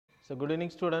So good evening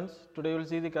students. Today we will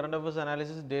see the current affairs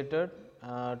analysis dated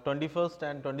 21st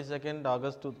and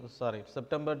 22nd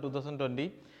September 2020.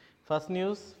 First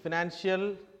news,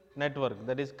 financial network,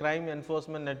 that is crime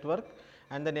enforcement network,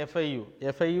 and then FIU.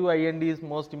 FIU IND is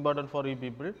most important for you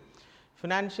people.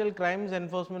 Financial crimes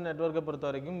enforcement network பொறுத்த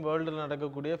வரைக்கும் வேர்ல்டில்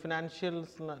நடக்கக்கூடிய financial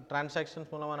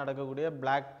transactions மூலமாக நடக்கக்கூடிய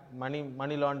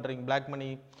மணி laundering, black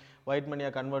money white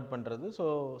மணியாக convert பண்ணுறது. So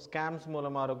scams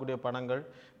மூலமாக வரக்கூடிய பணங்கள்,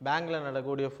 பேங்க்கில்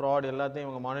நடக்கக்கூடிய ஃப்ராட் எல்லாத்தையும்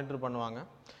இவங்க மானிட்டர் பண்ணுவாங்க.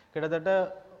 கிட்டத்தட்ட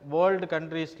வேர்ல்டு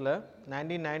கண்ட்ரீஸில்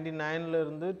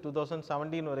 1999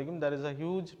 2017 வரைக்கும் there is a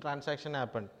huge transaction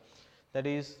happened, that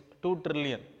is 2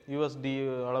 trillion USD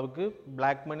அளவுக்கு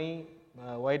பிளாக் மணி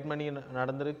ஒயிட் மணி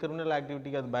நடந்திருக்கு, கிரிமினல்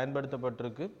ஆக்டிவிட்டிக்கு அது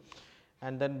பயன்படுத்தப்பட்டிருக்கு.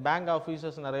 அண்ட் தென் பேங்க்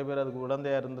ஆஃபீஸர்ஸ் நிறைய பேர் அதுக்கு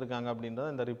உடந்தையாக இருந்திருக்காங்க அப்படின்றத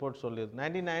இந்த ரிப்போர்ட் சொல்லியிருக்கு.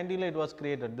 1990 it was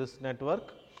created, this network.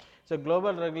 It's a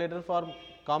global regulator for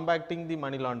combating the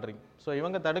money laundering. So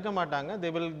இவங்க தடுக்க மாட்டாங்க,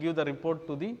 they will give the report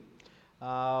to the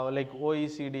like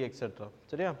OECD etc.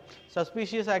 சரியா?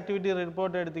 Suspicious activity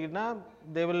report எடுத்துக்கிட்டா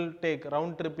they will take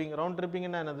round tripping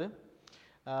என்ன என்னது,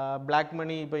 black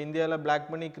money. இப்போ இந்தியாவில் black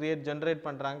money generate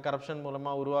பண்ணுறாங்க, கரப்ஷன்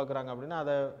மூலமாக உருவாக்குறாங்க அப்படின்னா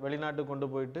அதை வெளிநாட்டுக்கு கொண்டு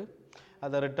போயிட்டு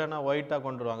அதை ரிட்டர்னாக ஒயிட்டாக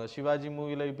கொண்டு வருவாங்க. சிவாஜி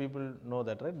மூவியில் people know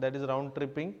that, right? That is round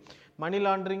tripping. Money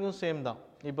லாண்ட்ரிங்கும் same தான்.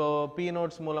 இப்போது பி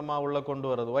நோட்ஸ் மூலமாக உள்ளே கொண்டு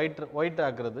வர்றது, ஒயிட்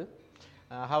ஆக்குறது,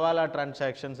 ஹவாலா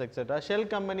டிரான்சாக்ஷன்ஸ் எக்ஸெட்ரா. ஷெல்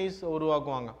கம்பெனிஸ்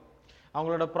உருவாக்குவாங்க,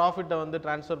 அவங்களோட ப்ராஃபிட்டை வந்து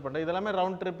ட்ரான்ஸ்ஃபர் பண்ணுறது. இதெல்லாமே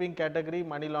ரவுண்ட் ட்ரிப்பிங் கேட்டகரி,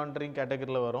 மணி லாண்ட்ரிங்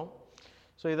கேட்டகரியில் வரும்.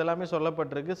 ஸோ இதெல்லாமே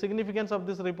சொல்லப்பட்டிருக்கு. சிக்னிஃபிகன்ஸ் ஆஃப்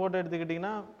திஸ் ரிப்போர்ட்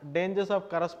எடுத்துக்கிட்டிங்கன்னா, dangers of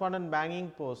correspondent banking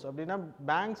post அப்படின்னா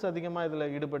பேங்க்ஸ் அதிகமாக இதில்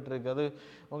ஈடுபட்டிருக்கு. அது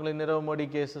உங்களுக்கு நிரவ் மோடி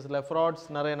கேசஸில் ஃப்ராட்ஸ்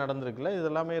நிறைய நடந்திருக்குல்ல,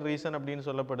 இதெல்லாமே ரீசன் அப்படின்னு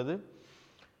சொல்லப்படுது.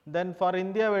 தென் ஃபார்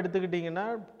இந்தியாவை எடுத்துக்கிட்டிங்கன்னா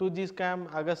 2G scam,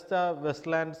 Agusta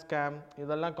Westland scam,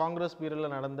 இதெல்லாம் காங்கிரஸ்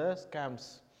பீரியடில் நடந்த scams.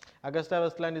 Agusta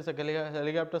Westland is a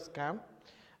helicopter scam.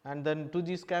 And then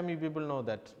 2G scam, you people know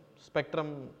that,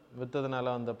 spectrum விற்றதுனால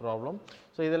வந்த ப்ராப்ளம்.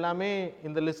 ஸோ இதெல்லாமே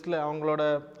இந்த லிஸ்ட்டில் அவங்களோட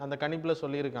அந்த கணிப்பில்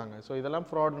சொல்லியிருக்காங்க. ஸோ இதெல்லாம்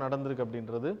ஃப்ராட் நடந்திருக்கு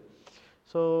அப்படின்றது.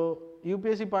 ஸோ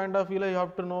யூபிஎஸ்சி பாயிண்ட் ஆஃப் வியூவில் you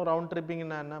have to know round tripping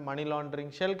என்ன, மணி லாண்ட்ரிங்.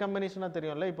 ஷெல் கம்பெனிஸ்னால்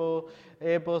தெரியும்ல, இப்போது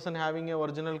ஏ பர்சன் ஹேவிங் ஏ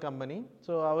ஒரிஜினல் கம்பெனி,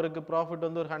 ஸோ அவருக்கு ப்ராஃபிட்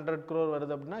வந்து ஒரு 100 crore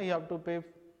வருது அப்படின்னா you have to pay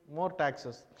more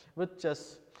taxes with chess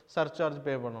surcharge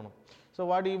பே பண்ணணும். So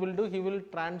what you will do, he will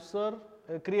transfer,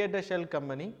 create a shell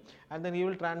company and then he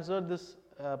will transfer this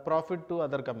profit to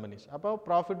other companies. அப்போ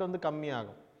profit வந்து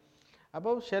கம்மியாகும். அப்போ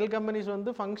shell companies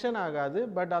வந்து function ஆகாது,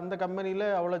 but அந்த கம்பெனியில்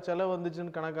அவ்வளோ செலவு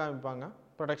வந்துச்சுன்னு கணக்கு காமிப்பாங்க,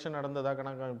 ப்ரொடக்ஷன் நடந்ததாக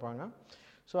கணக்கு காமிப்பாங்க.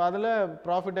 ஸோ அதில்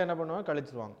ப்ராஃபிட்டை என்ன பண்ணுவாங்க,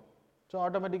 கழிச்சிருவாங்க. ஸோ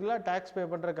ஆட்டோமேட்டிக்கலாக டேக்ஸ் பே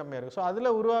பண்ணுற கம்மியாக இருக்கும். ஸோ அதில்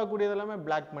உருவாகக்கூடியது எல்லாமே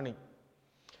பிளாக் மணி.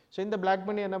 ஸோ இந்த பிளாக்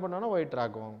மணி என்ன பண்ணுவாங்கன்னா white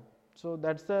ஆக்குவாங்க. So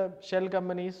that's the shell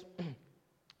companies.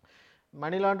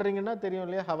 மணி லாண்ட்ரிங்னா தெரியும்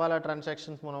இல்லையா, ஹவாலா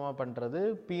டிரான்சாக்ஷன்ஸ் மூலமாக பண்ணுறது,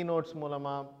 பி நோட்ஸ்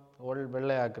மூலமாக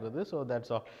வெள்ளையாக்குறது. So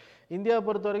that's all. இந்தியாவை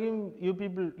பொறுத்த வரைக்கும்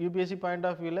யூபிஎஸ்சி பாயிண்ட்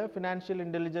ஆஃப் வியூவில் financial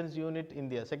intelligence unit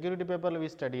India, security பேப்பரில் we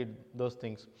studied those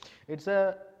things. It's a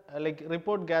like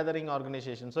report gathering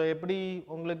organisation. So எப்படி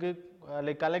உங்களுக்கு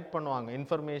லைக் கலெக்ட் பண்ணுவாங்க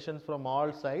informations from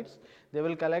all sides, they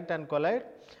will collect and collide.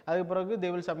 அதுக்கு பிறகு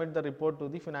they will submit the report to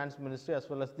the finance ministry as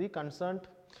well as the concerned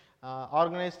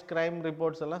organised crime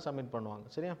reports எல்லாம் submit பண்ணுவாங்க.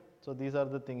 சரியா? So these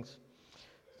are the things.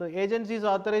 So agencies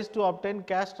authorised to obtained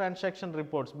cash transaction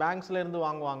reports. பேங்க்ஸ்லேருந்து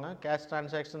வாங்குவாங்க cash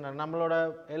transaction, நம்மளோட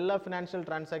எல்லா financial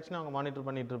டிரான்சாக்ஷனும் அவங்க monitor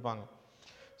பண்ணிகிட்டு இருப்பாங்க.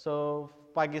 So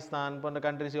Pakistan போன்ற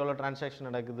கண்ட்ரிஸ் எவ்வளோ டிரான்சாக்ஷன்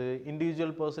நடக்குது,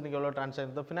 இண்டிவிஜுவல் பர்சனுக்கு எவ்வளோ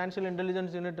டிரான்சாக்ஷன், இந்த ஃபினான்ஷியல்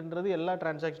இன்டெலிஜென்ஸ் யூனிட்ன்றது எல்லா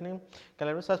டிரான்சாக்ஷனையும்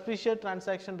கிளம்பி சஸ்பிஷியஸ்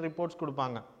டிரான்சாக்ஷன் ரிப்போர்ட்ஸ்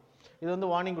கொடுப்பாங்க. இது வந்து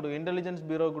வார்னிங் கொடுக்கும், இன்டெலிஜென்ஸ்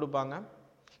பியூரோ கொடுப்பாங்க,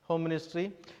 home ministry.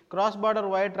 Cross border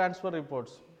wire transfer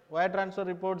reports. Wire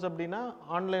transfer reports அப்படின்னா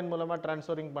ஆன்லைன் மூலமாக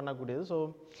டிரான்ஸ்ஃபரிங் பண்ணக்கூடியது. ஸோ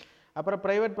அப்புறம்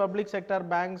private public sector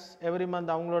banks every month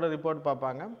அவங்களோட ரிப்போர்ட்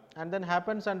பார்ப்பாங்க. And then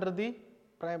happens under the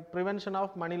prevention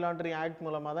of money laundering act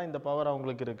மூலமாக தான் இந்த பவர்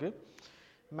அவங்களுக்கு இருக்குது.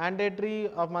 மேண்டேட்ரி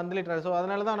ஆஃப் மந்த்லி ஸோ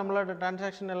அதனால தான் நம்மளோட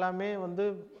டிரான்சாக்ஷன் எல்லாமே வந்து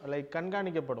லைக்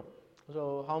கண்காணிக்கப்படும். So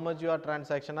how much you are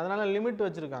transaction, அதனால லிமிட்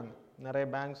வச்சுருக்காங்க நிறைய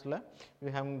பேங்க்ஸில்,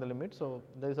 you having the limit. So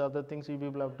these are the things you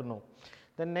people have to know.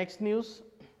 Then next news,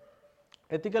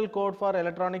 ethical code for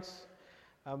electronics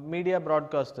media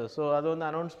broadcasters. So அது வந்து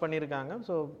announce பண்ணியிருக்காங்க.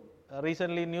 So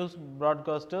recently news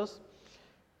broadcasters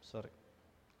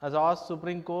has asked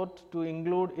Supreme Court to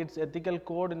include its ethical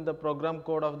code in the program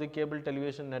code of the cable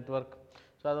television network.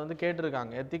 So அது வந்து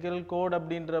கேட்டிருக்காங்க. Ethical code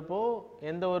அப்படின்றப்போ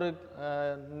எந்த ஒரு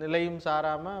நிலையும்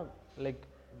சாராமல் லைக்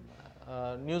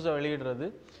நியூஸை வெளியிடுறது.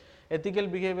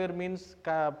 எத்திக்கல் பிஹேவியர் மீன்ஸ்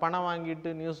பணம்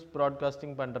வாங்கிட்டு நியூஸ்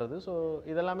ப்ராட்காஸ்டிங் பண்ணுறது. ஸோ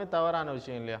இதெல்லாமே தவறான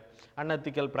விஷயம் இல்லையா,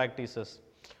 அன்எத்திக்கல் ப்ராக்டிசஸ்.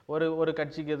 ஒரு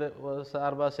கட்சிக்கு இது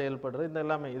சார்பாக செயல்படுறது,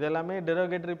 இதெல்லாமே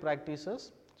டெரோகேட்டரி ப்ராக்டிசஸ்.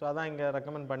 ஸோ அதான் இங்கே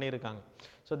ரெக்கமெண்ட் பண்ணியிருக்காங்க.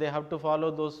 So they have to follow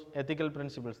those ethical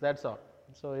principles, that's all.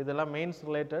 So இதெல்லாம் mains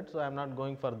related, so I am not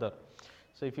going further.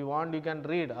 So if you want you can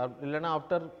read, or இல்லைனா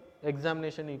after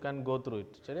examination you can go through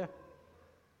it. சரியா?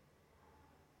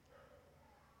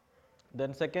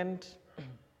 Then second,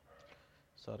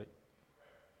 sorry.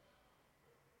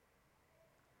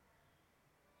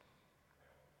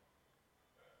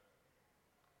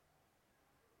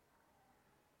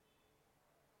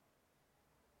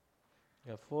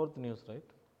 Yeah, fourth news, right?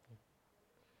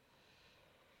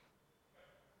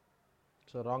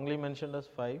 So wrongly mentioned as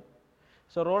 5.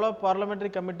 So role of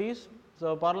parliamentary committees. So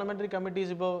parliamentary committees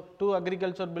இப்போ 2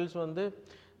 agriculture bills வந்து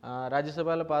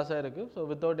ராஜ்யசபால pass ஆயிருக்கு. So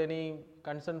without any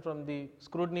concern from the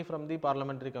scrutiny from the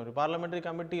parliamentary committee. Parliamentary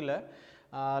committee ல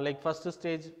like first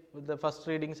stage with the first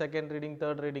reading, second reading,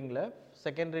 third reading ல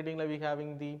second reading ல we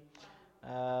having the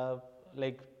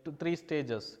like 3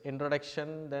 stages, introduction,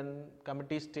 then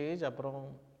committee stage, அப்புறம்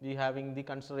we having the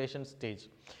consideration stage.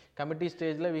 Committee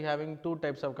stage la we having 2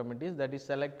 types of committees, that is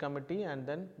select committee and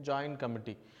then joint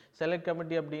committee. Select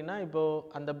committee அப்படினா இப்போ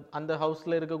அந்த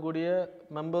ஹவுஸ்ல இருக்கக்கூடிய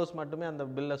members மட்டுமே அந்த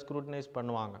பில்லை scrutinise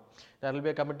பண்ணுவாங்க. There will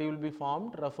be a committee will be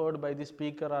formed referred by the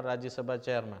speaker or Rajya Sabha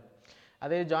chairman.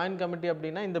 அதே ஜாயின்ட் கமிட்டி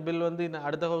அப்படின்னா இந்த பில் வந்து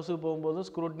அடுத்த ஹவுஸுக்கு போகும்போது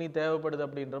ஸ்க்ரூட்னி தேவைப்படுது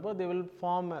அப்படின்றப்போ they will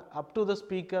form up to the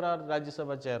speaker or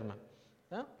Rajya Sabha chairman.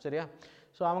 சரியா?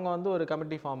 ஸோ அவங்க வந்து ஒரு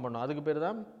கமிட்டி ஃபார்ம் பண்ணும், அதுக்கு பேர்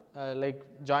தான் லைக்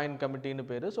ஜாயின்ட் கமிட்டின்னு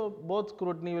பேர். So both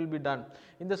scrutiny will be done.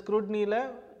 இந்த ஸ்க்ரூட்னியில்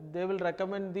they will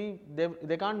recommend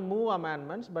they can't move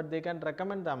amendments but they can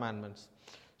recommend the amendments.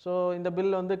 So இந்த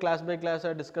பில் வந்து கிளாஸ் பை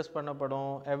கிளாஸாக டிஸ்கஸ்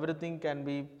பண்ணப்படும், everything can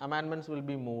be, amendments will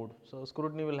be moved. So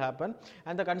scrutiny will happen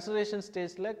and the consideration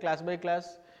stageல class by class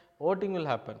voting will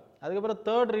happen. அதுக்கப்புறம்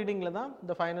third ரீடிங்கில் தான்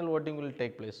the final voting will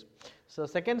take place. So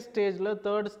second ஸ்டேஜில்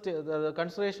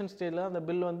consideration ஸ்டேஜில் அந்த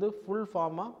bill வந்து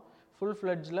full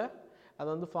ஃப்ளெட்ஜில் அது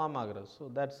வந்து form ஆகுறது. So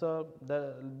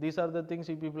these are the things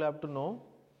you people have to know.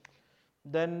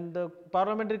 Then the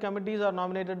parliamentary committees are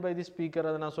nominated by the speaker.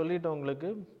 அதை நான் சொல்லிட்டேன்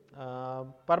உங்களுக்கு.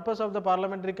 Purpose of the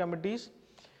parliamentary committees,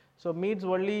 so meets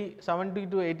only 70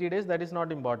 to 80 days, that is not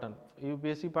important.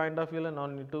 UPSC point of view no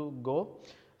need to go.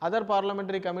 Other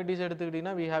parliamentary committees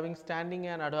எடுத்துக்கிட்டீங்கன்னா we having standing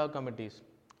and ad hoc committees.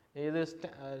 இது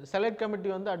select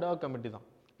committee வந்து ad hoc committee தான்,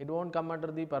 it won't come under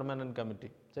the permanent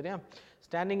committee. சரியா?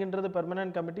 Standing under the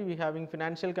permanent committee we having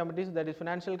financial committees, that is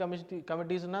financial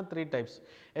committees na 3 types: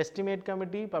 estimate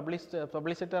committee,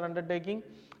 public sector undertaking,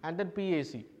 and then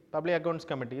PAC, public accounts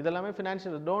committee. இதெல்லாமே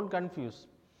financial, don't confuse.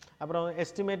 அப்புறம்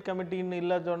estimate committee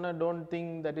இல்ல சொன்னா don't think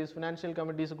that is financial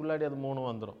committees குள்ளாடி அது மூணு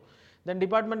வந்துரும். Then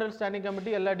departmental standing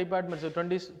committee, எல்லா departments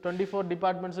 24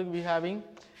 departments we having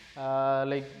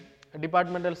like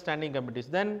departmental standing committees.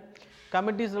 Then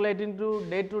committees relating to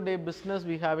day to day business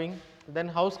we having. Then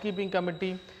housekeeping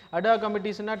committee. Ad hoc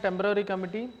committees na temporary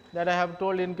committee that I have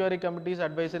told, inquiry committees,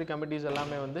 advisory committees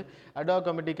எல்லாமே வந்து ad hoc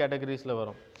committee categoriesல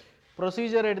வரும்.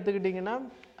 Procedure எடுத்துக்கிட்டிங்கன்னா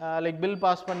like bill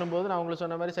pass பண்ணும்போது நான் உங்களுக்கு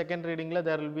சொன்ன மாதிரி second ரீடிங்கில்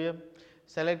there will be a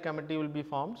select committee will be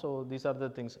formed. So these are the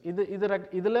things.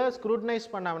 இதில் ஸ்க்ரூட்டனைஸ்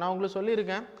பண்ணாமல் நான் உங்களுக்கு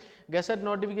சொல்லியிருக்கேன், கெசட்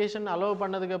நோட்டிஃபிகேஷன் அலோவ்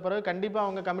பண்ணதுக்கு பிறகு கண்டிப்பாக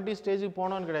அவங்க கமிட்டி ஸ்டேஜுக்கு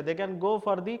போனோன்னு கிடையாது. they can go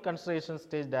for the consideration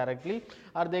stage directly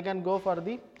or they can go for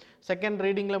the second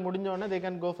ரீடிங்கில் முடிஞ்சோடனே they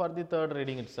can go for the third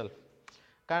reading itself.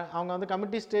 அவங்க வந்து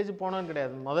கமிட்டி ஸ்டேஜ் போனோன்னு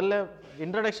கிடையாது, முதல்ல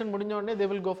இன்ட்ரடக்ஷன் முடிஞ்சோடனே they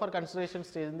will go for consideration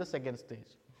stage in the second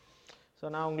stage. So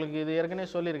நான் உங்களுக்கு இது ஏற்கனவே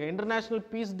சொல்லியிருக்கேன். இன்டர்நேஷ்னல்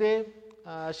பீஸ் டே,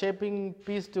 shaping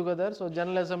piece together. So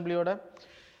general அசம்பிளியோட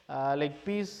like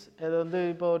piece இது வந்து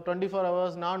இப்போ 24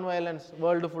 hours நான் வயலன்ஸ்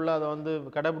வேர்ல்டு ஃபுல்லாக அதை வந்து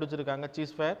கடைப்பிடிச்சிருக்காங்க,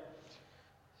 cheese fire.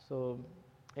 So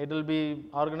it will be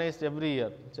organised every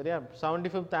year. சரியா?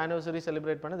 75th anniversary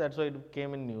செலிப்ரேட் பண்ண, that's why it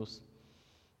came in news.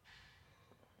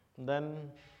 Then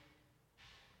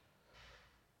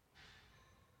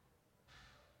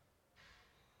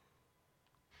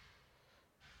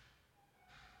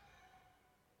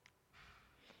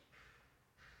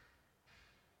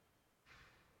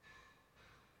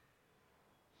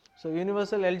so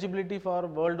universal eligibility for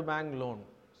world bank loan.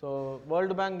 So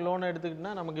world bank loan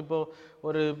எடுத்துக்கிட்டிங்கன்னா நமக்கு இப்போது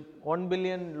ஒரு 1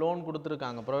 billion loan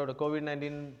கொடுத்துருக்காங்க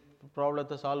COVID-19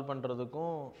 ப்ராப்ளத்தை solve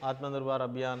பண்ணுறதுக்கும், Atma Nirbhar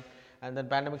Abhiyan and then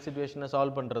pandemic சிச்சுவேஷனை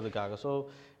solve பண்ணுறதுக்காக. ஸோ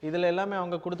இதில் எல்லாமே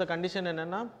அவங்க கொடுத்த கண்டிஷன்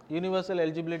என்னென்னா யூனிவர்சல்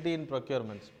எலிஜிபிலிட்டி இன்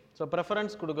ப்ரொக்யூர்மெண்ட்ஸ். ஸோ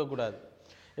ப்ரெஃபரன்ஸ் கொடுக்கக்கூடாது.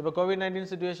 இப்போ COVID-19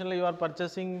 சிச்சுவேஷனில் you are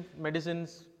purchasing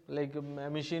medicines like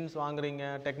machines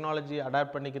வாங்குறீங்க, டெக்னாலஜி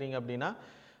அடாப்ட் பண்ணிக்கிறீங்க அப்படின்னா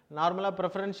நார்மலாக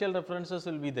preferential references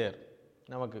will be there.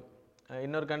 நமக்கு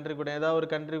இன்னொரு கண்ட்ரி கூட ஏதாவது ஒரு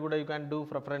கண்ட்ரி கூட you can do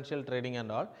preferential trading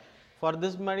and all. For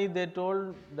this money they told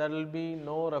there will be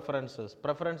no references,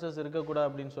 preferences இருக்கக்கூடாது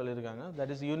அப்படின்னு சொல்லியிருக்காங்க.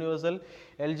 That is universal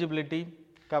eligibility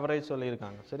coverage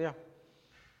சொல்லியிருக்காங்க. சரியா?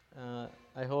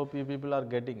 I hope you people are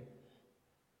getting.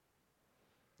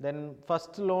 Then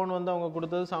first loan வந்து அவங்க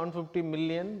கொடுத்தது 750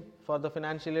 million for the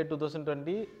financial year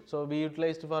 2020. So we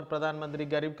utilized for Pradhan Mantri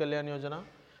Garib Kalyan Yojana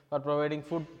for providing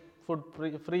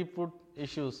free food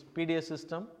issues PDS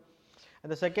system. And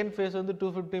the second phase வந்து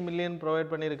 250 million provide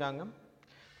பண்ணிருக்காங்க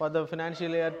for the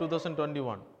financial year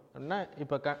 2021. என்ன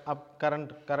இப்போ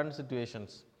current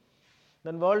situations.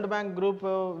 Then World Bank Group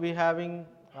we having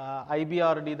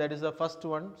IBRD, that is the first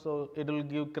one, so it will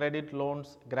give credit, loans,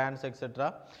 grants, etc.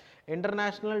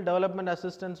 International Development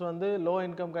Assistance வந்து low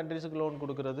income countries க்கு loan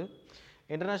கொடுக்கிறது.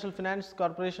 International Finance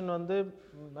Corporation வந்து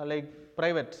like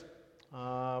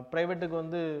privateக்கு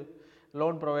வந்து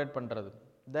loan provide பண்ணுறது.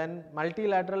 Then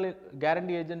multilateral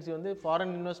guarantee agency வந்து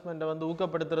foreign investment வந்து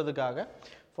ஊக்கப்படுத்துறதுக்காக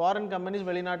foreign companies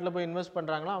வெளிநாட்டில் போய் இன்வெஸ்ட்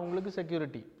பண்ணுறாங்களா அவங்களுக்கு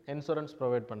security insurance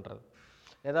provide பண்ணுறது.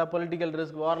 ஏதாவது பொலிட்டிக்கல்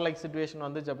ரிஸ்க் வார் லைக் சிச்சுவேஷன்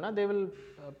வந்துச்சு அப்படின்னா they will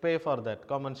pay for that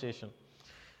compensation.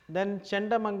 Then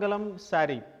செண்டமங்கலம்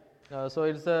sorry, so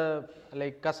it's a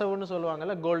like கசவுன்னு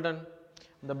சொல்லுவாங்கல்ல, கோல்டன்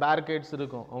இந்த பேரிகேட்ஸ்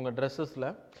இருக்கும் அவங்க ட்ரெஸ்ஸஸில்.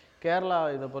 கேரளா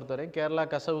இதை பொறுத்தவரை Kerala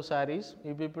kasavu saris,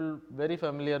 you people very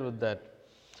familiar with that.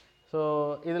 So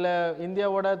இதில்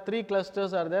இந்தியாவோட 3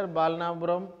 clusters R there.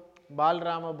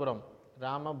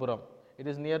 Ramapuram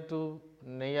it is near to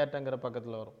நெய்யாட்டங்கிற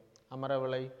பக்கத்தில் வரும்.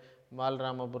 அமரவளை,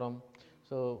 பால்ராமபுரம்.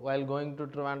 So while going to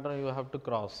Trivandrum you have to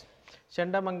cross.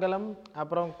 செண்டமங்கலம்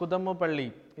அப்புறம் குதம்பப்பள்ளி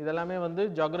இதெல்லாமே வந்து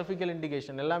ஜியோகிராஃபிக்கல்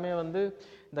இண்டிகேஷன், எல்லாமே வந்து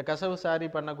இந்த கசவு சாரி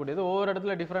பண்ணக்கூடியது. ஒவ்வொரு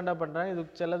இடத்துல டிஃப்ரெண்ட்டாக பண்ணுறாங்க. இது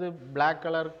சிலது பிளாக்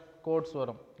கலர் கோட்ஸ்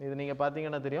வரும், இது நீங்கள்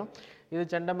பார்த்தீங்கன்னா தெரியும். இது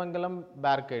செண்டமங்கலம்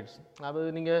பேர்கேட்ஸ். அது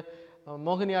நீங்கள்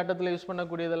மோகினி ஆட்டத்தில் யூஸ்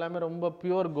பண்ணக்கூடியது எல்லாமே ரொம்ப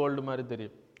பியூர் கோல்டு மாதிரி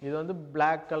தெரியும். இது வந்து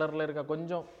பிளாக் கலரில் இருக்கா,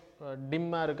 கொஞ்சம்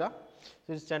டிம்மாக இருக்கா.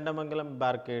 இது செண்டமங்கலம்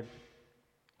பேர்கேட்.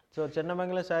 ஸோ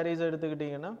செண்டமங்கலம் சாரீஸ்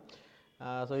எடுத்துக்கிட்டிங்கன்னா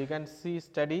so you can see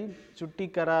study chutti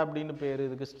kara அப்படினு பேர்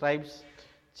இதுக்கு. stripes,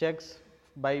 checks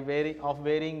by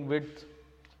varying width,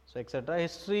 so etc.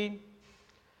 history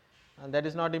that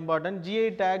is not important. GI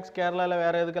tags கேரளால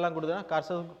வேற எதுக்கெல்லாம் கொடுத்தனா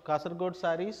காசர்கோட்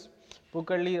sarees,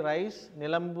 பூக்கள்ளி rice,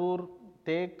 நிலம்பூர்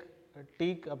தேக்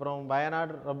டீக், அப்புறம்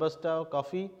Wayanad robusta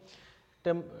coffee,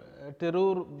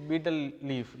 திருூர் beetle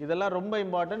leaf இதெல்லாம் ரொம்ப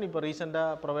இம்பார்ட்டன்ட். இப்போ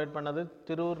ரீசெண்டாக ப்ரொவைட் பண்ணது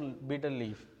திருூர் beetle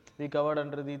leaf, we covered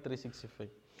under the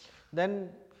 365. Then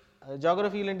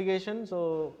geographical indication, so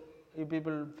you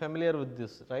people familiar with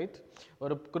this, right?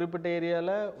 ஒரு குறிப்பிட்ட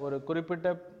ஏரியாவில் ஒரு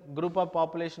குறிப்பிட்ட குரூப் ஆஃப்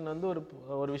பாப்புலேஷன் வந்து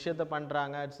ஒரு விஷயத்தை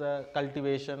பண்ணுறாங்க. It's a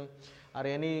cultivation or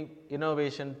any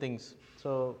innovation things, so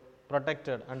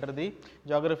protected under the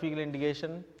geographical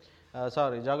indication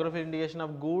geographical indication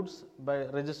of goods by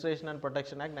registration and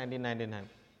protection act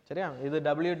 1999. சரியா? இது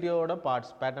WTOட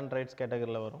பார்ட்ஸ், பேட்டன் ரைட்ஸ்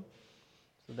கேட்டகரியில் வரும்.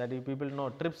 So that you people know,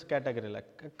 TRIPS category.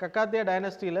 Kakatiya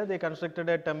dynasty they constructed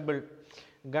a temple.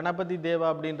 Ganapati Deva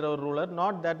அப்படின்ற ஒரு ruler,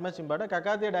 not that much important.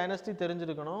 கக்காத்திய dynasty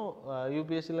தெரிஞ்சிருக்கணும்.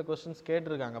 யூபிஎஸ்சியில் questions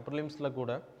கேட்டிருக்காங்க ப்ரிலிம்ஸில்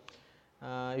கூட.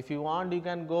 If you want you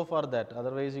can go for that,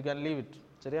 otherwise you can leave it.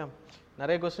 சரியா?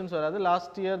 நிறைய questions வராது.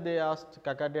 Last year they asked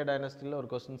கக்காட்டியா டைனஸ்டியில் ஒரு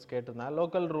questions கேட்டிருந்தாங்க.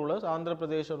 லோக்கல் ரூலர்ஸ், ஆந்திர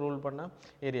பிரதேஷை ரூல் பண்ண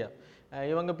ஏரியா.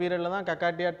 இவங்க பீரியடில் தான்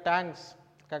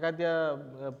கக்காட்டியா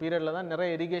பீரியடில் தான் நிறைய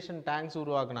இரிகேஷன் டேங்க்ஸ்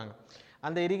உருவாக்குனாங்க.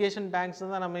 அந்த இரிகேஷன் டேங்க்ஸ்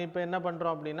தான் நம்ம இப்போ என்ன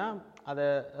பண்ணுறோம் அப்படின்னா அதை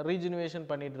ரீஜெனுவேஷன்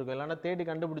பண்ணிகிட்ருக்கோம், இல்லைனா தேடி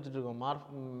கண்டுபிடிச்சிட்ருக்கோம்,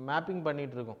 மேப்பிங்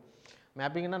பண்ணிகிட்ருக்கோம்.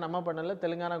 மேப்பிங்னா நம்ம பண்ணல,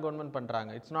 தெலுங்கானா கவர்மெண்ட்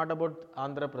பண்ணுறாங்க. It's not about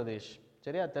Andhra Pradesh.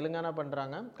 சரியா? தெலுங்கானா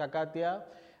பண்ணுறாங்க. கக்காத்தியா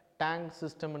டேங்க்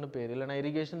சிஸ்டம்னு பேர், இல்லைனா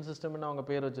இரிகேஷன் சிஸ்டம்னு அவங்க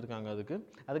பேர் வச்சுருக்காங்க.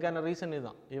 அதுக்கான ரீசன்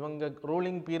இதுதான். இவங்க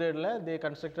ரூலிங் பீரியடில் தே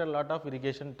constructed lot of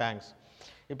irrigation tanks.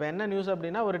 இப்போ என்ன நியூஸ்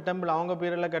அப்படின்னா, ஒரு டெம்பிள் அவங்க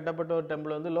பீரியடில் கட்டப்பட்ட ஒரு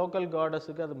டெம்பிள் வந்து லோக்கல்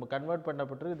காடஸுக்கு அது கன்வெர்ட்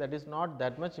பண்ணப்பட்டிருக்கு. That is not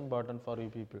that much important for you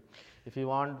people. If you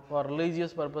want for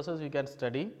religious purposes you can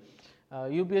study.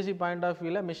 UPSC point of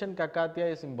வியூவில் மிஷன் கக்காத்தியா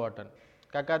இஸ் இம்பார்ட்டன்ட்.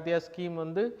 கக்காத்தியா ஸ்கீம்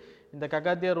வந்து இந்த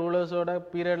கக்காத்தியா ரூலர்ஸோட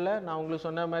பீரியடில் நான் உங்களுக்கு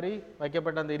சொன்ன மாதிரி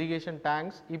வைக்கப்பட்ட அந்த இரிகேஷன்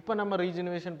டேங்க்ஸ் இப்போ நம்ம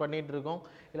ரீஜெனுவேஷன் பண்ணிகிட்டு இருக்கோம்,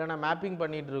 இல்லைனா மேப்பிங்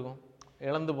பண்ணிகிட்டு இருக்கோம்.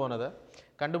 இழந்து போனதை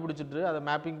கண்டுபிடிச்சிட்டு அதை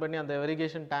மேப்பிங் பண்ணி அந்த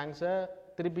இரிகேஷன் டேங்க்ஸை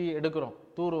திருப்பி எடுக்கிறோம்,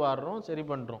 தூர் வாடுறோம், சரி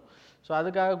பண்ணுறோம். ஸோ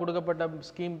அதுக்காக கொடுக்கப்பட்ட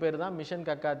ஸ்கீம் பேர் தான் mission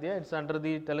கக்காத்தியா. It's under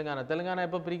the Telangana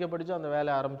எப்போ பிரிக்கப்பட்டுச்சோ அந்த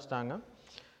வேலையை ஆரம்பிச்சிட்டாங்க.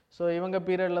 ஸோ இவங்க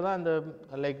பீரியடில் தான் அந்த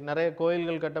லைக் நிறைய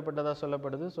கோயில்கள் கட்டப்பட்டதாக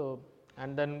சொல்லப்படுது. So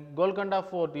and then Golconda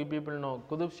fort, you people know,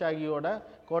 Qutub ஷாகியோட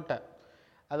கோட்டை.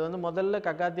 அது வந்து முதல்ல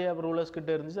கக்காத்தியா ரூலர்ஸ்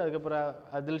கிட்ட இருந்துச்சு. அதுக்கப்புறம்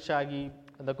அதில் ஷாகி,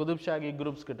 அந்த குதுப் ஷாகி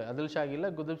குரூப்ஸ் கிட்ட, அதில் ஷாகியில்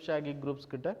குதுப் ஷாகி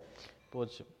குரூப்ஸ் கிட்ட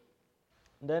போச்சு.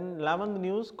 Then 11th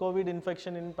news, COVID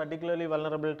infection in particularly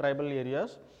vulnerable tribal areas,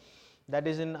 that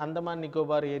is in Andaman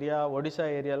Nicobar area, Odisha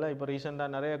area la இப்போ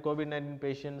ரீசெண்டாக நிறைய COVID-19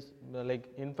 patients like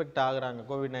infect ஆகுறாங்க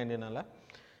COVID-19.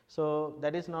 So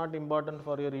that is not important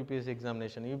for your UPSC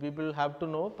examination. You people have to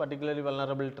know particularly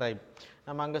vulnerable tribe.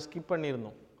 நம்ம அங்கே skip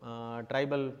பண்ணியிருந்தோம்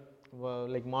tribal,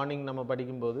 like morning நம்ம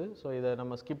படிக்கும்போது. So இதை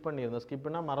நம்ம ஸ்கிப் பண்ணியிருந்தோம்.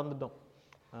 ஸ்கிப்னா மறந்துட்டோம்,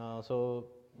 so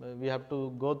we have to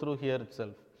go through here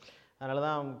itself. அதனால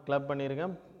தான் கிளப்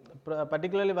பண்ணியிருக்கேன்.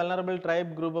 Particularly vulnerable tribe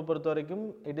group பொறுத்த வரைக்கும்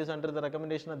it is under the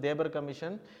recommendation of Debar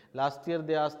Commission. Last year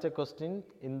they asked a question,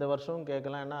 இந்த வருஷம்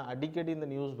கேட்கலாம், ஏன்னா அடிக்கடி இந்த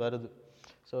நியூஸ் வருது.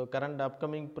 ஸோ கரண்ட்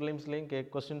அப்கமிங் ப்ரிலிம்ஸ்லேயும்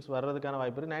கொஸ்டின்ஸ் வர்றதுக்கான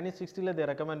வாய்ப்பு இருக்குது. 1960 they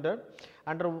recommended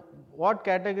under what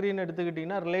கேட்டகரின்னு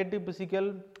எடுத்துக்கிட்டிங்கன்னா ரிலேட்டிவ் பிசிக்கல்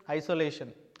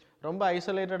ஐசோலேஷன், ரொம்ப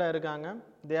ஐசோலேட்டடாக இருக்காங்க.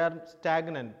 They are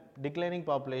stagnant, declining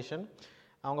population.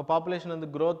 அவங்க பாப்புலேஷன்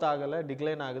வந்து க்ரோத் ஆகலை,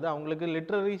 டிக்ளைன் ஆகுது. அவங்களுக்கு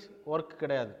லிட்ரரி ஒர்க்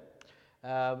கிடையாது.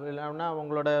 இல்லைன்னா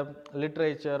அவங்களோட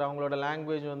லிட்ரேச்சர், அவங்களோட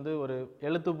லாங்குவேஜ் வந்து ஒரு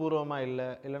எழுத்துப்பூர்வமாக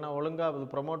இல்லைன்னா ஒழுங்காக அது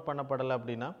ப்ரொமோட் பண்ணப்படலை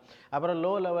அப்படின்னா. அப்புறம்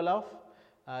low level of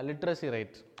literacy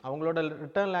right, அவங்களோட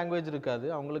ரிட்டன் லாங்குவேஜ் இருக்காது,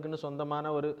 அவங்களுக்குன்னு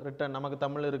சொந்தமான ஒரு ரிட்டன், நமக்கு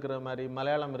தமிழ் இருக்கிற மாதிரி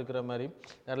மலையாளம் இருக்கிற மாதிரி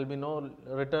there will be no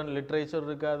return literature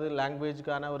இருக்காது,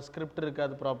 லாங்குவேஜுக்கான ஒரு ஸ்கிரிப்ட்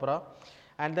இருக்காது ப்ராப்பராக.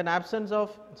 And then options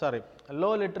of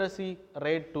low literacy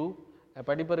rate two,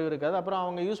 படிப்பறிவு இருக்காது. அப்புறம்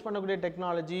அவங்க யூஸ் பண்ணக்கூடிய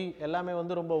டெக்னாலஜி எல்லாமே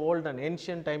வந்து ரொம்ப ஓல்ட் அண்ட்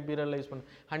ஏன்ஷியன்ட் டைம் பீரியடில் யூஸ் பண்ண,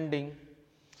 ஹண்டிங்,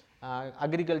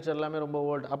 அக்ரிகல்ச்சர் எல்லாமே ரொம்ப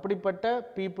ஓல்டு. அப்படிப்பட்ட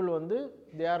பீப்புள் வந்து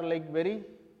they are like very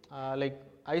like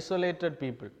isolated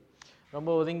people, ரொம்ப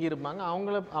ஒதுங்கி இருப்பாங்க.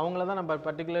 அவங்கள தான் நம்ம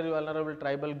பர்டிகுலர்லி வல்னரபிள்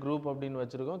ட்ரைபல் குரூப் அப்படின்னு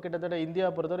வச்சுருக்கோம். கிட்டத்தட்ட இந்தியா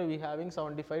பொறுத்தவரை வி ஹேவிங்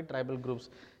 75 ட்ரைபல் குரூப்ஸ்.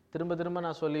 திரும்ப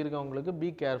நான் சொல்லியிருக்கேன் உங்களுக்கு, பி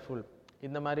கேர்ஃபுல்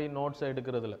இந்த மாதிரி நோட்ஸ்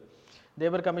எடுக்கிறதுல.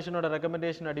 தேவர் கமிஷனோட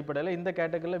ரெக்கமெண்டேஷன் அடிப்படையில் இந்த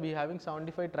கேட்டகரியில் we having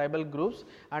 75 tribal groups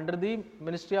under the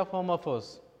ministry of home affairs.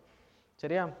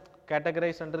 சரியா,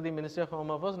 categorise under the ministry of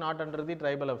home affairs, not under the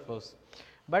tribal affairs.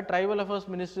 But tribal affairs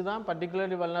ministry தான்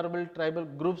பர்டிகுலர்லி வல்னரபிள் ட்ரைபல்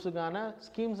குரூப்ஸுக்கான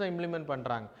ஸ்கீம்ஸை இம்ப்ளிமெண்ட்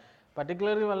பண்ணுறாங்க.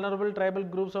 Particularly vulnerable tribal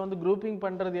குரூப்ஸை வந்து grouping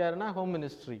பண்ணுறது யாருன்னா home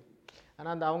ministry.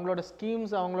 ஆனால் அந்த அவங்களோட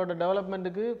schemes, அவங்களோட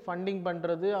டெவலப்மெண்ட்டுக்கு ஃபண்டிங்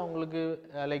பண்ணுறது, அவங்களுக்கு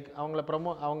லைக்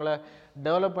அவங்கள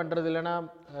டெவலப் பண்ணுறது, இல்லைன்னா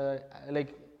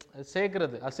லைக்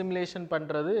சேர்க்குறது, அசிமுலேஷன்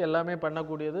பண்ணுறது எல்லாமே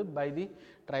பண்ணக்கூடியது by the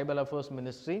tribal affairs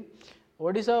ministry.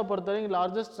 ஒடிசாவை பொறுத்தவரைக்கும்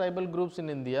largest tribal groups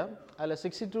in India. அதில்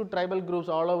 62 ட்ரைபல்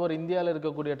குரூப்ஸ் ஆல் ஓவர் இந்தியாவில்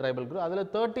இருக்கக்கூடிய ட்ரைபல் குரூப். அதில்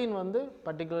 13 வந்து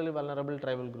பர்டிகுலர்லி வல்னரபிள்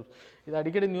ட்ரைபல் குரூப்ஸ். இது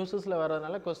அடிக்கடி நியூஸஸில்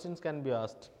வர்றதுனால questions can be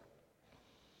asked.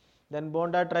 Then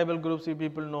Bonda tribal groups, you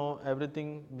people know everything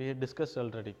we discussed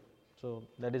already, so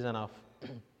that is enough.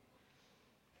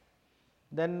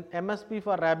 Then MSP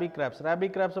for rabi crops. Rabi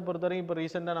crops பொறுத்தவரைக்கும் இப்போ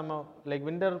ரீசெண்டாக நம்ம like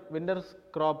winter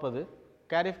crop, அது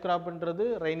kharif கிராப்ன்றது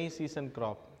rainy season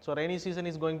graph. So rainy season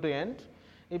is going to end.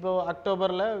 இப்போ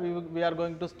அக்டோபரில் we are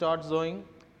going to start sowing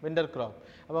winter graph.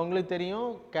 அப்போ உங்களுக்கு தெரியும்,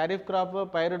 கேரிஃப் கிராப்பை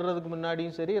பயிரிடுறதுக்கு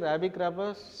முன்னாடியும் சரி, ராபி கிராப்பை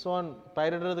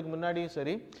பயிரிடுறதுக்கு முன்னாடியும்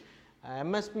சரி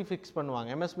எம்எஸ்பி ஃபிக்ஸ் பண்ணுவாங்க.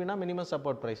 எம்எஸ்பினா மினிமம்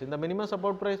சப்போர்ட் ப்ரைஸ். இந்த மினிமம்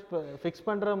சப்போர்ட் ப்ரைஸ் ஃபிக்ஸ்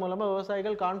பண்ணுறது மூலமாக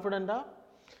விவசாயிகள் கான்ஃபிடெண்ட்டாக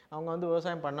அவங்க வந்து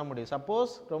விவசாயம் பண்ண முடியும்.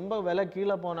 சப்போஸ் ரொம்ப விலை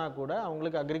கீழே போனால் கூட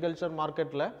அவங்களுக்கு அக்ரிகல்ச்சர்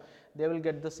மார்க்கெட்டில் they will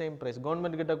get the same price.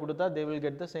 Government கிட்ட கொடுத்தா they will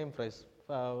get the same price,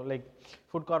 like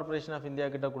food corporation of India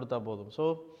கிட்ட கொடுத்தா போதும். ஸோ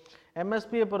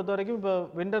எம்எஸ்பியை பொறுத்த வரைக்கும் இப்போ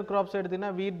விண்டர் கிராப்ஸ்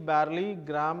எடுத்திங்கன்னா வீட், barley,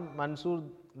 gram, Mansoor,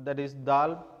 that is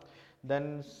dal,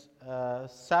 then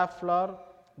சாஃப்ளார்,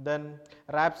 then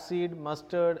rapeseed,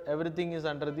 mustard, everything is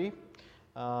under the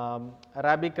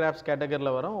rabi crops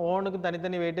categoryல வரும். ஓனுக்கு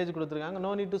தனித்தனி வெயிட்டேஜ் கொடுத்துருக்காங்க.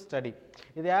 No need to study.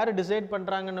 இது யார் டிசைட்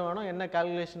பண்ணுறாங்கன்னு வேணும், என்ன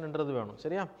கால்குலேஷன்ன்றது வேணும்.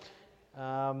 சரியா,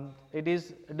 it is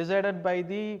decided by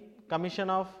the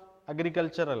commission of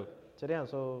agricultural. சரியா,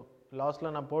 ஸோ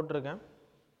லாஸ்ட்டில் நான் போட்டிருக்கேன்.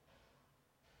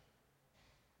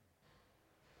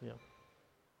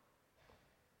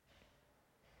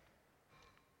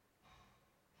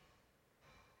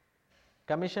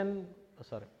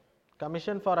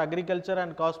 Commission for agriculture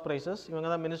and cost prices. இவங்க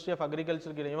தான் மினிஸ்ட்ரி ஆஃப்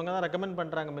அக்ரிகல்ச்சருக்கு, இவங்க தான் ரெக்கமெண்ட்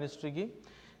பண்ணுறாங்க மினிஸ்ட்ரிக்கு.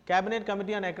 Cabinet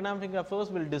committee on economic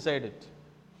affairs will decide it.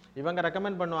 இவங்க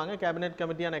ரெக்கமெண்ட் பண்ணுவாங்க கேபினெட்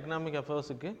கமிட்டி ஆன் எக்கனாமிக்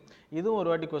அஃபேர்ஸுக்கு. இதுவும் ஒரு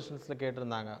வாட்டி கொஸ்டின்ஸில்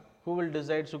கேட்டிருந்தாங்க. Who will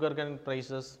decide sugar cane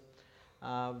prices,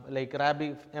 like rabi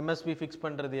MSP fix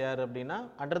பண்ணுறது யார் அப்படின்னா,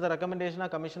 under the recommendation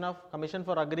of commission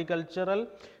for agricultural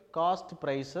cost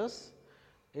prices,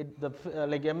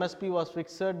 like MSP was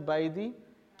fixed by the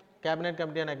Cabinet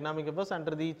Committee on Economic Affairs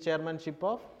under the chairmanship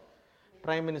of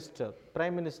Prime Minister,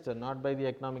 not by the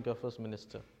Economic Affairs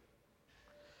Minister.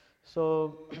 So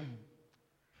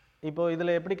இப்போ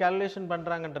இதில் எப்படி calculation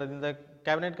பண்ணுறாங்கன்றது, இந்த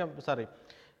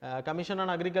commission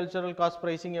on agricultural cost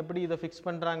pricing எப்படி இதை fix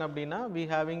பண்ணுறாங்க அப்படின்னா, we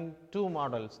having 2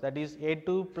 models, that is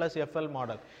A2 plus FL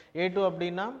model. A2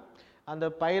 அப்படின்னா அந்த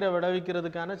பயிரை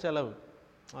விளைவிக்கிறதுக்கான செலவு,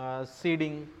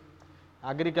 சீடிங்,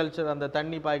 அக்ரிகல்ச்சர், அந்த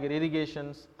தண்ணி பாய்க்கிற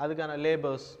இரிகேஷன்ஸ், அதுக்கான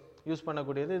லேபர்ஸ் யூஸ்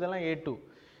பண்ணக்கூடியது, இதெல்லாம் A2.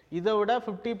 இதை விட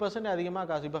 50% அதிகமாக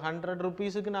காசு. இப்போ 100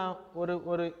 ரூபீஸுக்கு நான்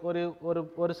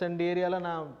ஒரு சென்ட் ஏரியாவில்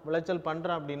நான் விளைச்சல்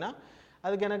பண்ணுறேன் அப்படின்னா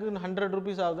அதுக்கு எனக்கு 100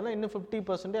 ரூபீஸ் ஆகுதுன்னா இன்னும்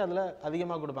 50% அதில்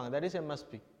அதிகமாக கொடுப்பாங்க. That is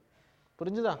MSP.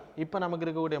 புரிஞ்சுதா? இப்போ நமக்கு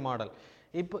இருக்கக்கூடிய மாடல்.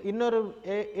 இப்போ இன்னொரு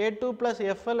A2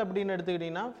 + FL அப்படின்னு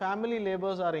எடுத்துக்கிட்டிங்கன்னா family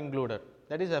labours R included,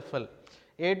 that is FL.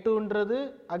 A2ன்றது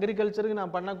அக்ரிகல்ச்சருக்கு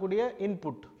நான் பண்ணக்கூடிய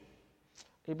இன்புட்.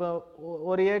 இப்போ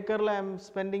ஒரு ஏக்கரில் I am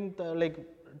spending like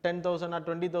 10,000 or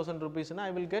 20,000 rupeesனா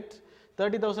I will get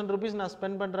 30,000 rupees நான்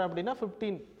ஸ்பெண்ட் பண்ணுறேன் அப்படின்னா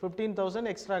 15,000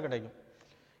 எக்ஸ்ட்ரா கிடைக்கும்.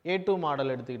 A2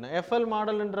 மாடல் எடுத்துக்கிட்டேன். FL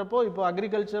மாடல்ன்றப்போ இப்போ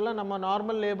அக்ரிகல்ச்சரில் நம்ம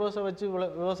நார்மல் லேபர்ஸை வச்சு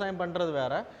விவசாயம் பண்ணுறது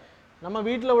வேறு, நம்ம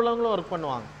வீட்டில் உள்ளவங்களும் ஒர்க்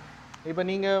பண்ணுவாங்க. இப்போ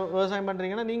நீங்கள் விவசாயம்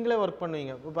பண்ணுறீங்கன்னா நீங்களே ஒர்க்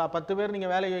பண்ணுவீங்க. இப்போ 10 பேர்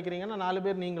நீங்கள் வேலைக்கு வைக்கிறீங்கன்னா 4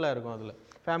 பேர் நீங்களாக இருக்கும் அதில்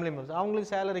ஃபேமிலி மெம்பர்ஸ்,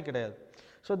 அவங்களுக்கு சேலரி கிடையாது.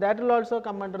 So that will also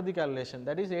come under the calculation,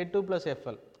 that is A2 +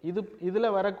 FL.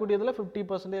 இதில் வரக்கூடியதில்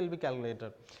 50% will be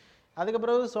calculated.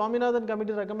 அதுக்கப்புறம் சுவாமிநாதன்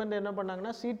கமிட்டி ரெக்கமெண்ட் என்ன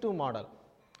பண்ணாங்கன்னா C2 model.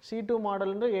 C2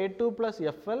 மாடல்ன்ற A2 +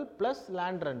 FL +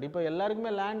 land rent. இப்போ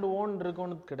எல்லாருக்குமே லேண்ட் ஓன்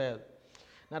இருக்குன்னு கிடையாது,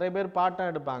 நிறைய பேர் பார்ட்டம்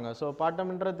எடுப்பாங்க. ஸோ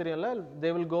பார்ட்டம்ன்றது தெரியல,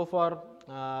 they will go for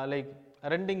like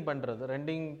renting பண்ணுறது,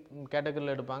 ரெண்டிங்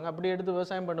கேட்டகரியில் எடுப்பாங்க. அப்படி எடுத்து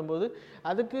விவசாயம் பண்ணும்போது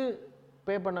அதுக்கு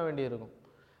பே பண்ண வேண்டியிருக்கும்.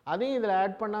 அதையும் இதில்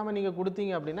ஆட் பண்ணாமல் நீங்கள்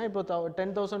கொடுத்தீங்க அப்படின்னா இப்போ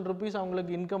 10,000 rupees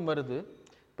அவங்களுக்கு இன்கம் வருது,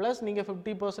 ப்ளஸ் நீங்கள்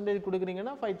 50%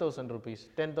 கொடுக்குறீங்கன்னா 5,000 rupees,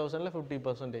 10,000ல்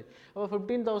 50%, அப்போ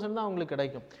 15,000 தான் அவங்களுக்கு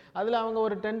கிடைக்கும். அதில் அவங்க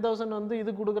ஒரு 10,000 வந்து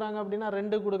இது கொடுக்குறாங்க அப்படின்னா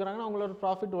 2 கொடுக்குறாங்கன்னா அவங்களோட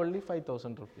profit only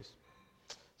 5,000 rupees.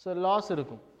 So loss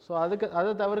இருக்கும். ஸோ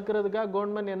அதை தவிர்க்கிறதுக்காக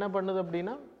கவர்மெண்ட் என்ன பண்ணுது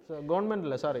அப்படின்னா, கவர்மெண்ட்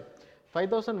இல்லை சாரி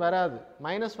 5,000 வராது,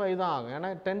 -5 தான் ஆகும். ஏன்னா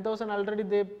 10,000 already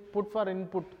they put for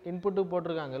input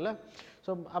போட்டிருக்காங்கல்ல.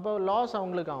 So அப்போ லாஸ்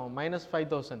அவங்களுக்கு ஆகும்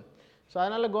 -5,000. ஸோ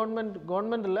அதனால்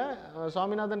கவர்மெண்ட்டில்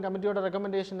சுவாமிநாதன் கமிட்டியோட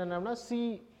ரெக்கமெண்டேஷன் என்னன்னா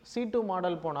C2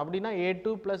 மாடல் போகணும். அப்படின்னா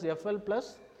A2 + FL +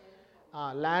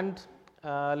 land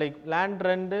like land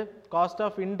ரெண்டு, cost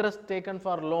of interest taken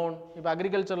for loan. இப்போ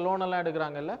அக்ரிகல்ச்சர் லோன் எல்லாம்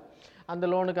எடுக்கிறாங்கல்ல, அந்த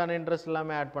லோனுக்கான இன்ட்ரெஸ்ட்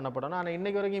எல்லாமே ஆட் பண்ணப்படணும். ஆனால்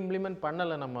இன்றைக்கு வரைக்கும் இம்ப்ளிமெண்ட்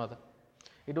பண்ணலை நம்ம அதை.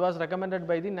 It was recommended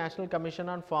by the National Commission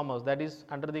on Farmers, that is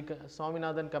under the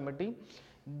Swaminathan Committee.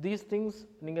 These things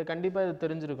நீங்கள் கண்டிப்பாக இது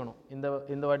தெரிஞ்சிருக்கணும்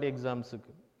இந்த வாட்டி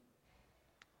எக்ஸாம்ஸுக்கு.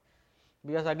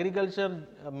 பிகாஸ் அக்ரிகல்ச்சர்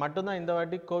மட்டும்தான் இந்த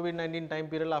வாட்டி COVID-19 டைம்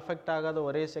பீரியடில் அஃபெக்ட் ஆகாத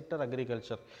ஒரே sector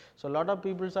agriculture. So lot of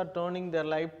peoples are turning their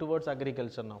life towards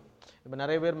agriculture now. இப்போ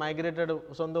நிறைய பேர் மைக்ரேட்டட்,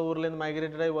 சொந்த ஊர்லேருந்து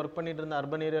மைக்ரேட்டடாக ஒர்க் பண்ணிட்டு இருந்த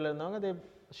அர்பன் ஏரியாவில் இருந்தவங்க தே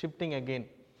shifting again.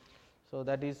 So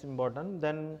that is important.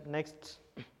 Then next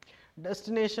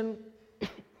destination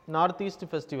north east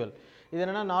festival. இது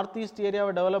என்னென்னா நார்த் ஈஸ்ட்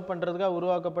ஏரியாவை டெவலப் பண்ணுறதுக்காக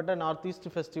உருவாக்கப்பட்ட north east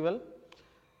festival.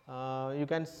 You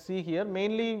can see here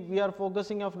mainly we are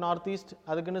focusing of north east.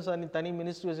 அதுக்குன்னு தனி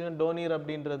மினிஸ்ட்ரி வச்சுக்கோங்க, டோனியர்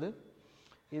அப்படின்றது.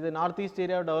 இது நார்த் ஈஸ்ட்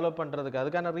ஏரியாவை டெவலப் பண்ணுறதுக்கு.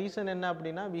 அதுக்கான ரீசன் என்ன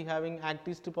அப்படின்னா, we having act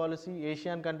east policy,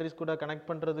 Asian countries கூட கனெக்ட்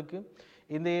பண்ணுறதுக்கு.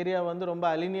 இந்த ஏரியா வந்து ரொம்ப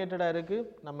அலினியேட்டடாக இருக்குது.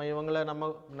 நம்ம இவங்களை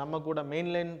நம்ம கூட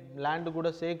மெயின்லைன் லேண்டு கூட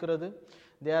சேர்க்குறது.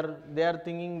 they are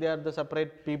thinking they are the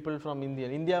separate people from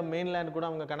India mainland கூட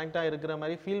அவங்க கனெக்டாக இருக்கிற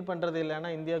மாதிரி ஃபீல் பண்ணுறது இல்லைன்னா,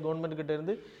 இந்தியா கவர்மெண்ட் கிட்ட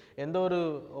இருந்து எந்த ஒரு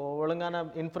ஒழுங்கான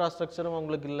இன்ஃப்ராஸ்ட்ரக்சரும்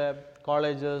அவங்களுக்கு இல்லை,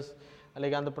 காலேஜஸ்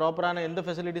லைக் அந்த ப்ராப்பரான எந்த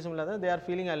ஃபெசிலிட்டிஸும் இல்லாத they are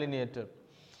feeling alienated.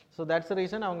 So that's the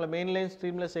reason அவங்கள மெயின்லைன்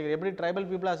ஸ்ட்ரீமில் சேர்க்குற. எப்படி ட்ரைபல்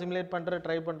பீப்புளை அசிமுலேட்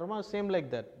ட்ரை பண்ணுறோமோ same like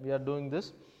that we are doing this.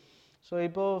 So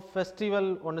இப்போது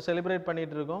ஃபெஸ்டிவல் ஒன்று செலிப்ரேட்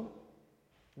பண்ணிகிட்டு இருக்கோம்,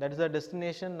 that is the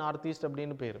destination north east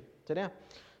அப்படின்னு பேர். சரியா?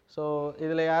 ஸோ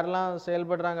இதில் யாரெல்லாம்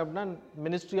செயல்படுறாங்க அப்படின்னா,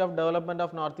 ministry of development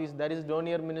of north east, that is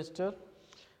டோனியர்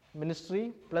ministry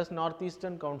plus north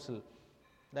eastern council,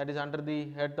 that is under the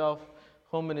head of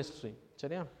home ministry.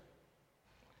 சரியா?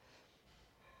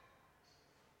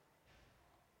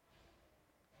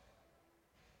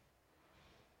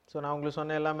 ஸோ நான் உங்களுக்கு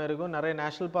சொன்ன எல்லாமே இருக்கும். நிறைய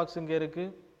நேஷ்னல் பார்க்ஸ் இங்கே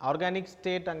இருக்குது. ஆர்கானிக்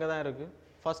ஸ்டேட் அங்கே தான் இருக்குது.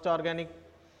 First organic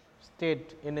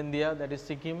state in India, that is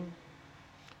Sikkim.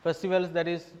 Festivals, that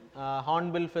is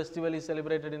Hornbill festival is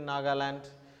celebrated in Nagaland.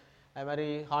 அது மாதிரி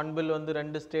ஹார்ன்பில் வந்து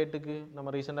 2 ஸ்டேட்டுக்கு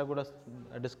நம்ம ரீசெண்டாக கூட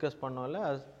டிஸ்கஸ் பண்ணோம்ல,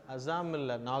 அசாம்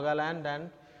இல்லை, Nagaland and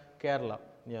Kerala.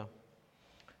 Yeah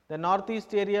the north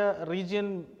east area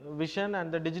region vision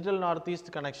and the digital north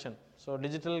east connection. So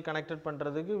digital connected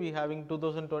பண்ணுறதுக்கு we having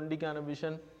 2020க்கான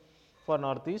vision for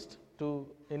north east to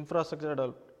infrastructure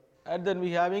develop. And then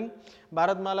we having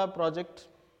Bharatmala project,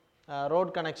 road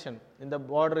connection இந்த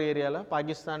border ஏரியாவில்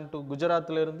Pakistan to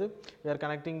குஜராத்லேருந்து we are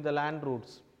connecting the land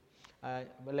routes,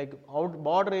 like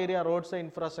border area ரோட்ஸை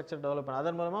infrastructure develop பண்ண.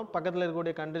 அதன் மூலமாக பக்கத்தில்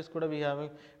இருக்கக்கூடிய countries கூட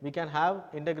we can have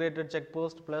integrated check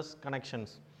post plus connections.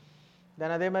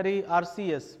 தென் அதே மாதிரி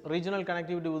RCS ரீஜனல்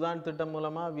கனெக்டிவிட்டி உதான் திட்டம்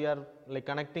மூலமாக we are like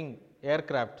connecting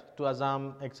aircraft to Assam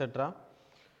etc.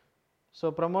 So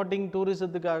promoting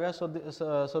டூரிசத்துக்காக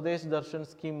Sudesh Darshan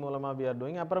scheme மூலமாக we are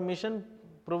doing. அப்புறம் mission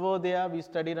ப்ருவோதயா we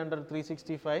studied under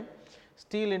 365,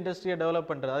 steel இண்டஸ்ட்ரியை develop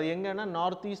பண்ணுறது. அது எங்கன்னா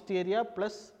north east area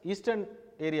plus eastern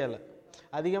ஏரியாவில்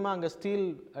அதிகமாக அங்கே ஸ்டீல்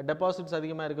டெபாசிட்ஸ்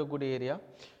அதிகமாக இருக்கக்கூடிய ஏரியா.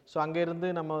 ஸோ அங்கேருந்து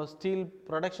நம்ம ஸ்டீல்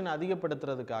ப்ரொடக்ஷன்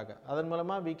அதிகப்படுத்துறதுக்காக அதன்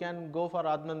மூலமாக we can go for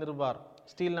Atma Nirbhar.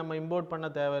 Steel நம்ம இம்போர்ட் பண்ண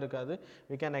தேவை இருக்காது,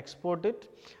 we can export it.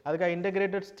 அதுக்காக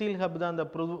இன்டெகிரேட்டட் ஸ்டீல் ஹப் தான் அந்த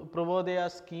ப்ருவோதயா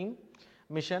scheme.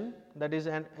 mission that is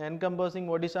encompassing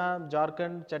Odisha,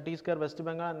 Jharkhand, Chhattisgarh, West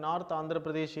Bengal, North Andhra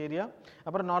Pradesh area,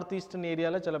 அப்புறம் நார்த் ஈஸ்டர்ன்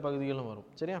ஏரியாவில் சில பகுதிகளும் வரும்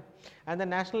சரியா. And the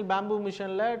national bamboo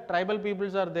மிஷனில் tribal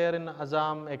peoples are there in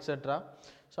Assam etcetera.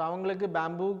 So அவங்களுக்கு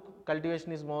bamboo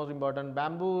cultivation is more important,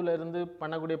 பேம்பூலேருந்து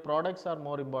பண்ணக்கூடிய products R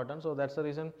more important. So that's the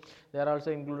reason they are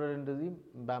also included in to the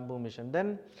bamboo mission.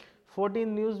 Then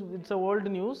 14 news, it's a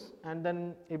old news. And then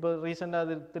இப்போ ரீசெண்டாக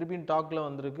அது திருப்பியும் டாக்கில்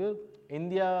வந்திருக்கு.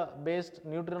 India paste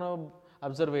neutrino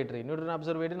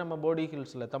observatory நம்ம போடி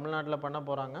ஹில்ஸில் தமிழ்நாட்டில் பண்ண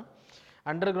போகிறாங்க,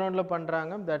 அண்டர் கிரவுண்டில்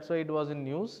பண்ணுறாங்க. That's why it was in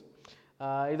news.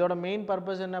 இதோட மெயின்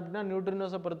பர்பஸ் என்ன அப்படின்னா,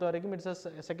 நியூட்ரினோஸை பொறுத்த வரைக்கும் it's a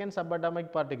second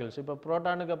subatomic particles. இப்போ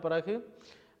ப்ரோட்டானுக்கு பிறகு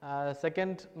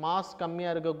செகண்ட் மாஸ்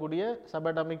கம்மியாக இருக்கக்கூடிய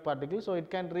subatomic particle. So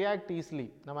it can react easily.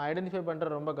 நம்ம ஐடென்டிஃபை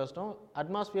பண்ணுறது ரொம்ப கஷ்டம்.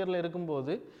 அட்மாஸ்பியரில்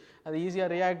இருக்கும்போது அது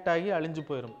ஈஸியாக ரியாக்ட் ஆகி அழிஞ்சு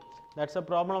போயிடும். That's a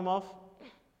problem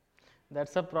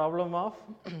of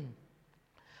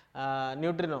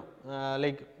neutrino.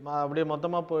 Like அப்படியே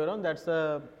மொத்தமாக போயிடும். That's a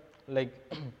like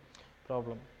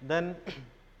problem. Then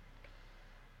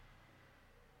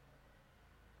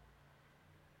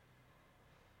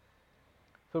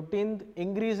fifteenth,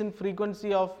 increase in frequency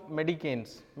of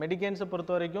மெடிகேன்ஸை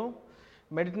பொறுத்த வரைக்கும்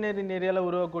மெடிட்டரேனியன் ஏரியாவில்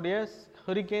உருவாக்கக்கூடிய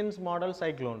ஹரிகேன்ஸ் மாடல்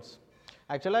சைக்ளோன்ஸ்.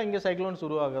 ஆக்சுவலாக இங்கே சைக்ளோன்ஸ்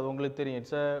உருவாகாது, உங்களுக்கு தெரியும்.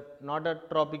 It's not a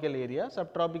tropical area,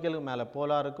 sub ட்ராபிக்கலுக்கு மேலே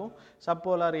போலாருக்கும் சப்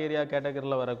போலார் ஏரியா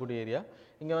கேட்டகரியில் வரக்கூடிய ஏரியா.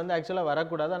 இங்கே வந்து ஆக்சுவலாக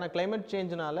வரக்கூடாது. ஆனால் climate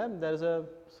சேஞ்சினால there is a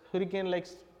hurricane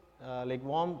like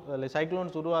warm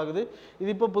cyclones உருவாகுது. இது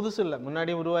இப்போ புதுசு இல்லை,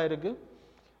 முன்னாடியும் உருவாயிருக்கு.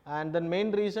 And then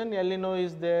main reason El Niño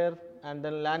is there. And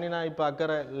then La Nina இப்போ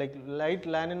அக்கறை like light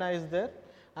La Nina is there.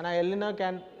 ஆனால் El Niño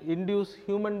can induce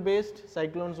human paste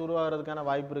cyclones உருவாகிறதுக்கான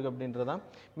வாய்ப்பு இருக்குது அப்படின்றதான்.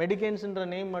 மெடிகேன்ஸ்ன்ற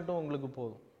நேம் மட்டும் உங்களுக்கு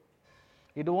போதும்.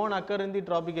 It own occur in the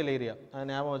tropical area, அது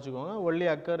ஞாபகம் வச்சுக்கோங்க. ஒன்லி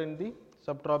அக்கர் இன் தி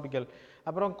சப் ட்ராபிக்கல்.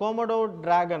 அப்புறம் கோமோடோ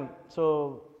டிராகன். ஸோ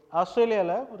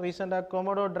ஆஸ்திரேலியாவில் ரீசெண்டாக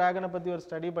கோமோடோ டிராகனை பற்றி ஒரு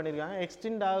ஸ்டடி பண்ணியிருக்காங்க.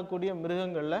 எக்ஸ்டிண்ட் ஆகக்கூடிய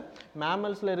மிருகங்களில்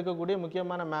மேமல்ஸில் இருக்கக்கூடிய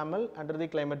முக்கியமான mammal under the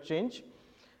climate change.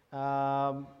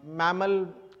 Mammal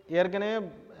ஏற்கனவே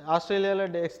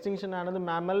ஆஸ்திரேலியாவில் எக்ஸ்டிங்ஷன் ஆனது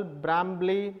மேமல்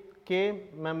பிராம்ப்ளி கே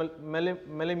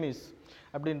மெலிமிஸ்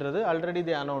அப்படின்றது ஆல்ரெடி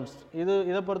தே அனௌன்ஸ்ட்.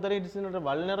 இதை பொறுத்தவரை it's in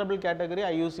vulnerable category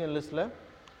IUCN லிஸ்ட்டில்.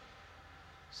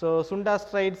 ஸோ சுண்டா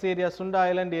ஸ்ட்ரைட்ஸ் ஏரியா, சுண்டா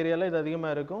ஐலாண்ட் ஏரியாவில் இது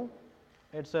அதிகமாக இருக்கும்.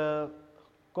 It's a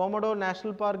Komodo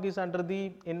national park is under the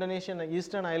Indonesian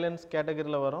eastern islands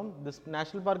கேட்டகரியில் வரும். This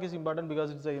national park is important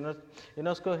because it's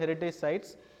UNESCO heritage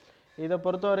sides. இதை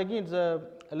பொறுத்த வரைக்கும் இட்ஸ் அ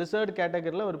லிசர்ட்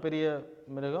கேட்டகரியில் ஒரு பெரிய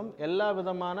மிருகம். எல்லா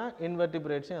விதமான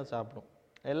இன்வெர்டிபிரேட்ஸையும் அது சாப்பிடும்,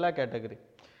 எல்லா கேட்டகரி,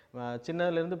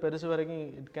 சின்னதுலேருந்து பெருசு வரைக்கும்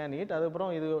இட் கேன் ஈட்.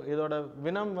 அதுக்கப்புறம் இதோட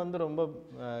வினம் வந்து ரொம்ப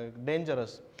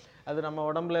டேஞ்சரஸ். அது நம்ம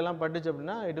உடம்புலலாம் பட்டுச்சு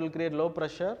அப்படின்னா it will create low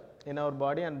pressure in our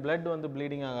body and blood வந்து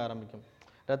ப்ளீடிங் ஆக ஆரம்பிக்கும்,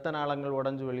 ரத்த நாளங்கள்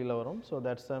உடஞ்சி வெளியில் வரும். ஸோ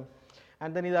தட்ஸ்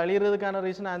அண்ட் தென் இது அழிகிறதுக்கான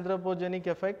reason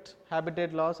anthropogenic effect,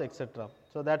 habitat loss etcetera.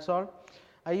 So that's all.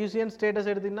 IUCN status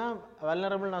எடுத்திங்கன்னா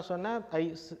வல்னரபிள் நான் சொன்னேன்,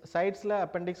 சைட்ஸில்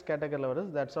அப்பெண்டிக்ஸ் கேட்டகரியில் வருது.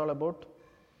 That's all about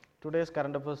today's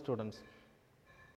current affairs students.